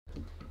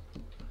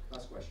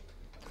Last question.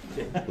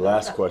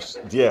 Last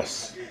question.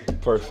 Yes.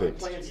 Perfect.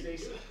 Playing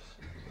Stacy.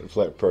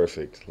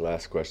 Perfect.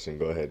 Last question.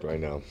 Go ahead right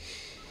now.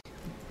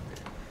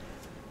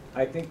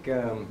 I think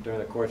during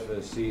the course of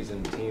the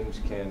season, teams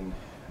can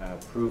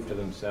prove to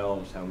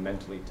themselves how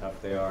mentally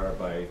tough they are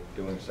by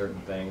doing certain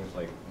things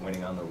like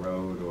winning on the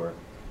road or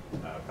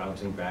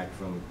bouncing back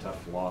from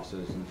tough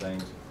losses and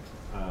things.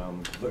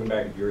 Looking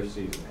back at your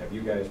season, have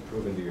you guys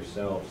proven to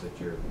yourselves that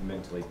you're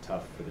mentally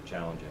tough for the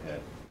challenge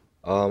ahead?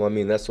 I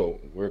mean, that's what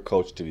we're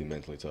coached to be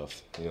mentally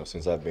tough.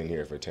 Since I've been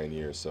here for 10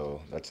 years,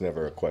 so that's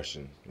never a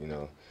question.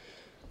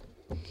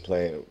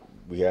 Playing,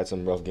 we had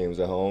some rough games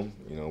at home.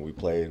 We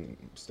played,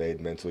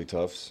 stayed mentally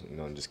tough.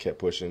 And just kept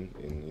pushing,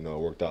 and it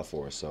worked out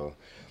for us. So,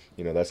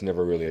 that's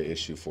never really an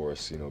issue for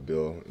us.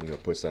 Bill,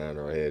 puts that in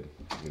our head.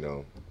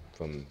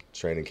 From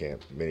training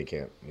camp, mini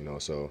camp.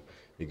 So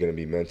you're gonna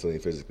be mentally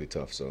and physically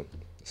tough. So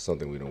it's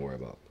something we don't worry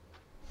about.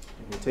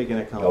 Taking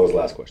account. That was the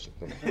last question.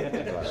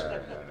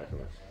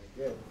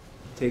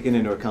 Taking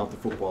into account the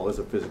football is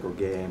a physical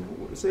game,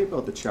 say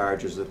about the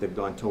Chargers that they've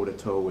gone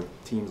toe-to-toe with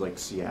teams like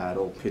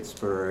Seattle,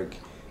 Pittsburgh,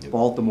 Yep.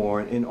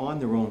 Baltimore, and on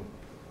their own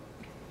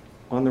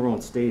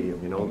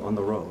stadium, on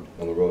the road.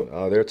 On the road,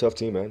 they're a tough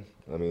team, man.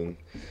 I mean,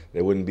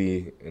 they wouldn't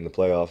be in the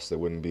playoffs. They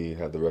wouldn't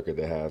have the record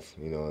they have,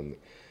 and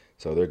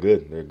so they're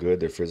good. They're good.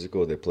 They're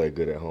physical. They play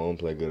good at home,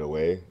 play good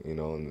away,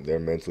 and they're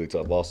mentally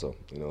tough also,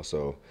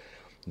 So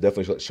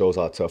definitely shows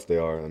how tough they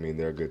are. I mean,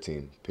 they're a good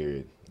team,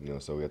 period.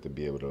 So we have to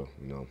be able to,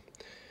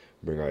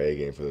 bring our A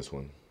game for this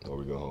one, or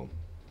we go home.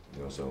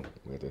 So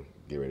we have to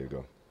get ready to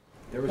go.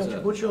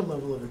 Patrick, what's your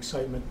level of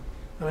excitement?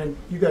 I mean,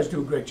 you guys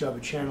do a great job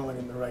of channeling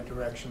in the right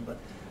direction, but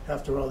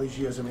after all these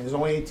years, I mean, there's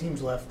only 8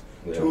 teams left.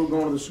 Yeah. 2 are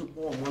going to the Super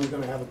Bowl, and one's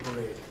going to have a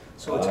parade.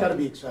 So it's got to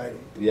be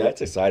exciting. Yeah,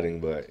 it's exciting,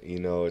 but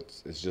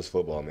it's just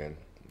football, man.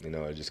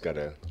 I just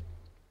gotta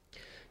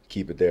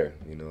keep it there.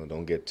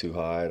 Don't get too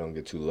high, don't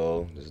get too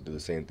low. Just do the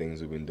same things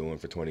we've been doing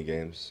for 20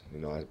 games.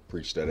 I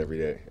preach that every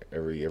day,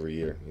 every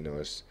year.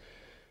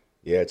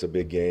 It's a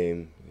big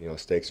game.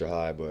 Stakes are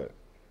high, but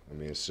I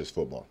mean it's just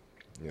football.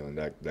 And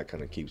that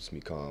kind of keeps me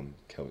calm,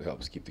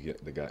 helps keep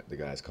the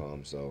guys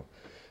calm. So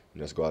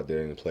just go out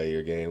there and play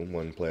your game,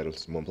 one play at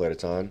a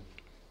time,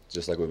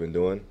 just like we've been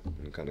doing,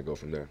 and kind of go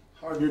from there.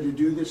 Harder to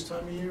do this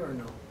time of year or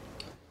no?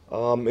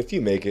 If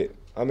you make it,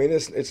 I mean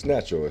it's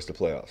natural. It's the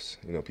playoffs.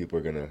 People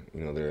are gonna,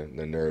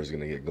 their nerves are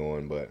gonna get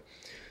going, but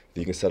if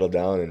you can settle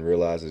down and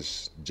realize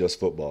it's just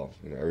football,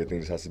 everything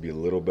just has to be a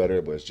little better,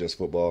 but it's just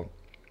football,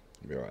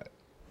 you'll be all right.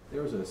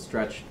 There was a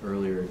stretch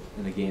earlier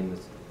in the game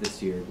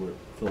this year where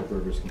Philip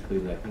Rivers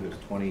completed, I think it was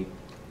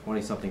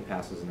 20-something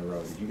passes in a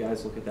row. Did you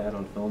guys look at that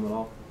on film at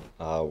all?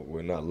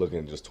 We're not looking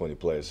at just 20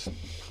 plays.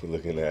 We're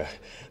looking at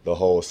the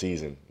whole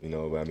season,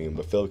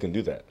 but Phil can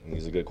do that.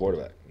 He's a good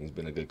quarterback. He's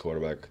been a good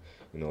quarterback,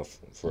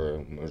 for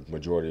a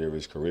majority of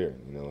his career,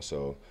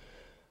 So,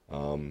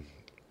 we've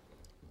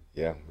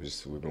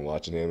been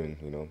watching him,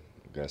 and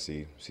gotta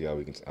see how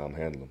we can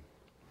handle him.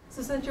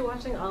 So since you're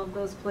watching all of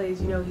those plays,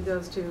 he has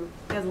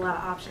a lot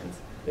of options.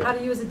 Yeah. How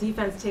do you as a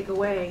defense take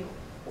away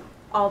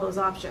all those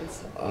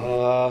options?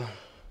 I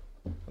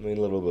mean,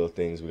 a little bit of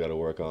things we got to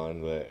work on,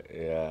 but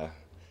yeah,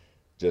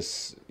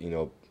 just,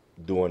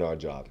 doing our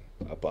job.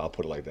 I'll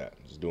put it like that.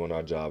 Just doing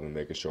our job and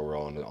making sure we're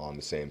all on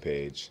the same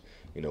page.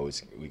 We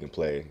can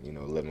play,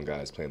 11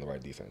 guys playing the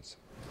right defense.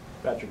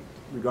 Patrick,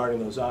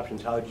 regarding those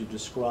options, how would you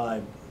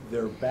describe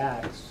their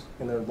backs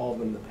and their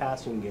involvement in the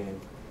passing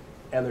game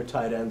and their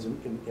tight ends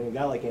and a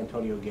guy like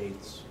Antonio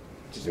Gates?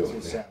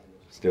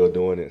 Still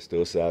doing it,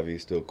 still savvy,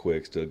 still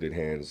quick, still good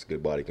hands,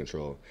 good body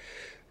control.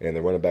 And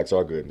the running backs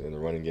are good in the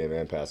running game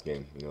and pass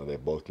game. They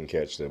both can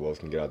catch, they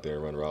both can get out there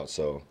and run routes.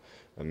 So,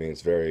 I mean,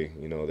 it's very,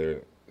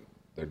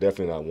 they're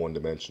definitely not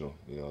one-dimensional.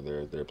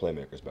 They're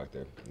playmakers back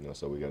there.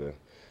 So we got to,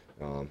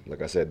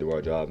 like I said, do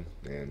our job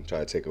and try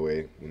to take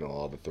away,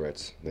 all the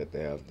threats that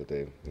they have, that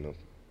they,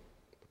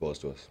 propose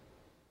to us.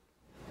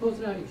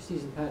 Closing out your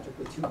season, Patrick,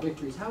 with 2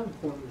 victories, how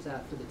important was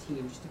that for the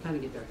team just to kind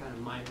of get their kind of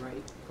mind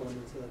right going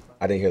into the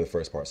I didn't hear the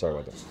first part. Sorry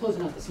about that. Just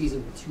closing out the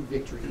season with 2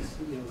 victories,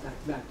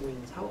 back-to-back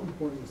wins. How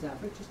important was that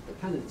for just the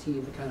kind of the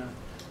team to kind of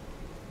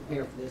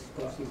prepare for this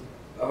postseason?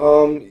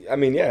 I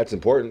mean, yeah, it's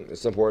important.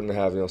 It's important to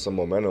have, some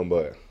momentum,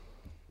 but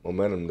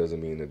momentum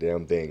doesn't mean a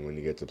damn thing when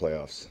you get to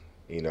playoffs.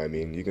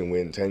 You can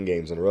win 10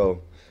 games in a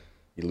row.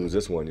 You lose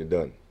this one, you're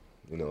done.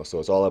 So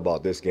it's all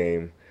about this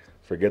game.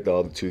 Forget the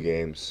other 2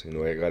 games.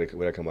 We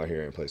gotta come out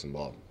here and play some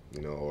ball.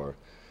 Or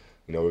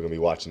we're gonna be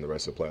watching the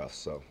rest of the playoffs.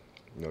 So,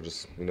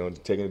 just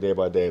taking it day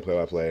by day, play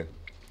by play,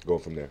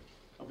 going from there.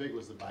 How big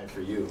was the bye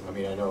for you? I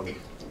mean, I know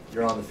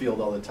you're on the field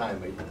all the time,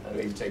 but I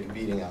know you take a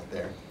beating out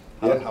there.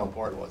 How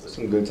important was it?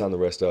 Some good time to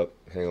rest up,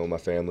 hang out with my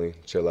family,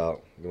 chill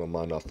out, get my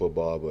mind off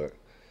football. But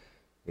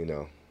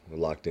we're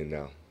locked in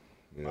now.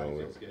 Body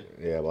feels good.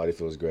 Yeah, body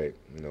feels great.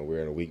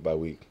 We're in a week by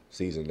week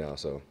season now,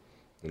 so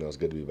it's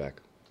good to be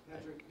back.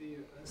 Patrick, the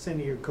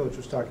senior coach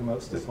was talking about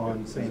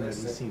Stephon saying that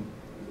he's seen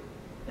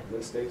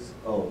Mistakes?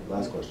 Oh,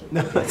 last question.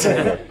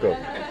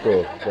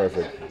 Cool,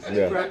 perfect.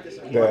 Yeah.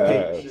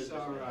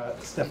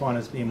 Stephon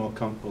is being more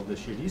comfortable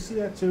this year. Do you see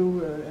that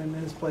too in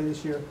his play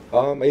this year?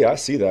 Yeah, I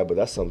see that, but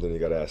that's something you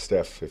got to ask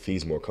Steph if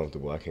he's more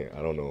comfortable. I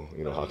don't know,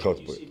 how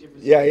comfortable.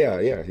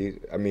 Yeah.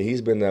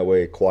 He's been that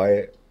way.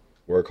 Quiet,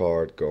 work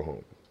hard, go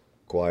home.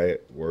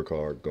 Quiet, work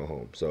hard, go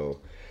home. So,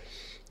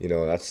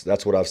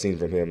 that's what I've seen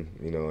from him.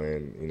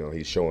 And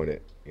he's showing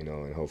it.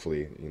 And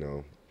hopefully,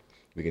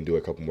 we can do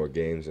a couple more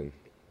games and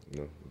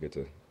we get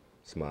to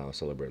smile,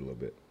 celebrate a little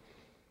bit.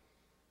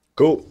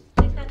 Cool.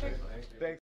 Thanks, Patrick.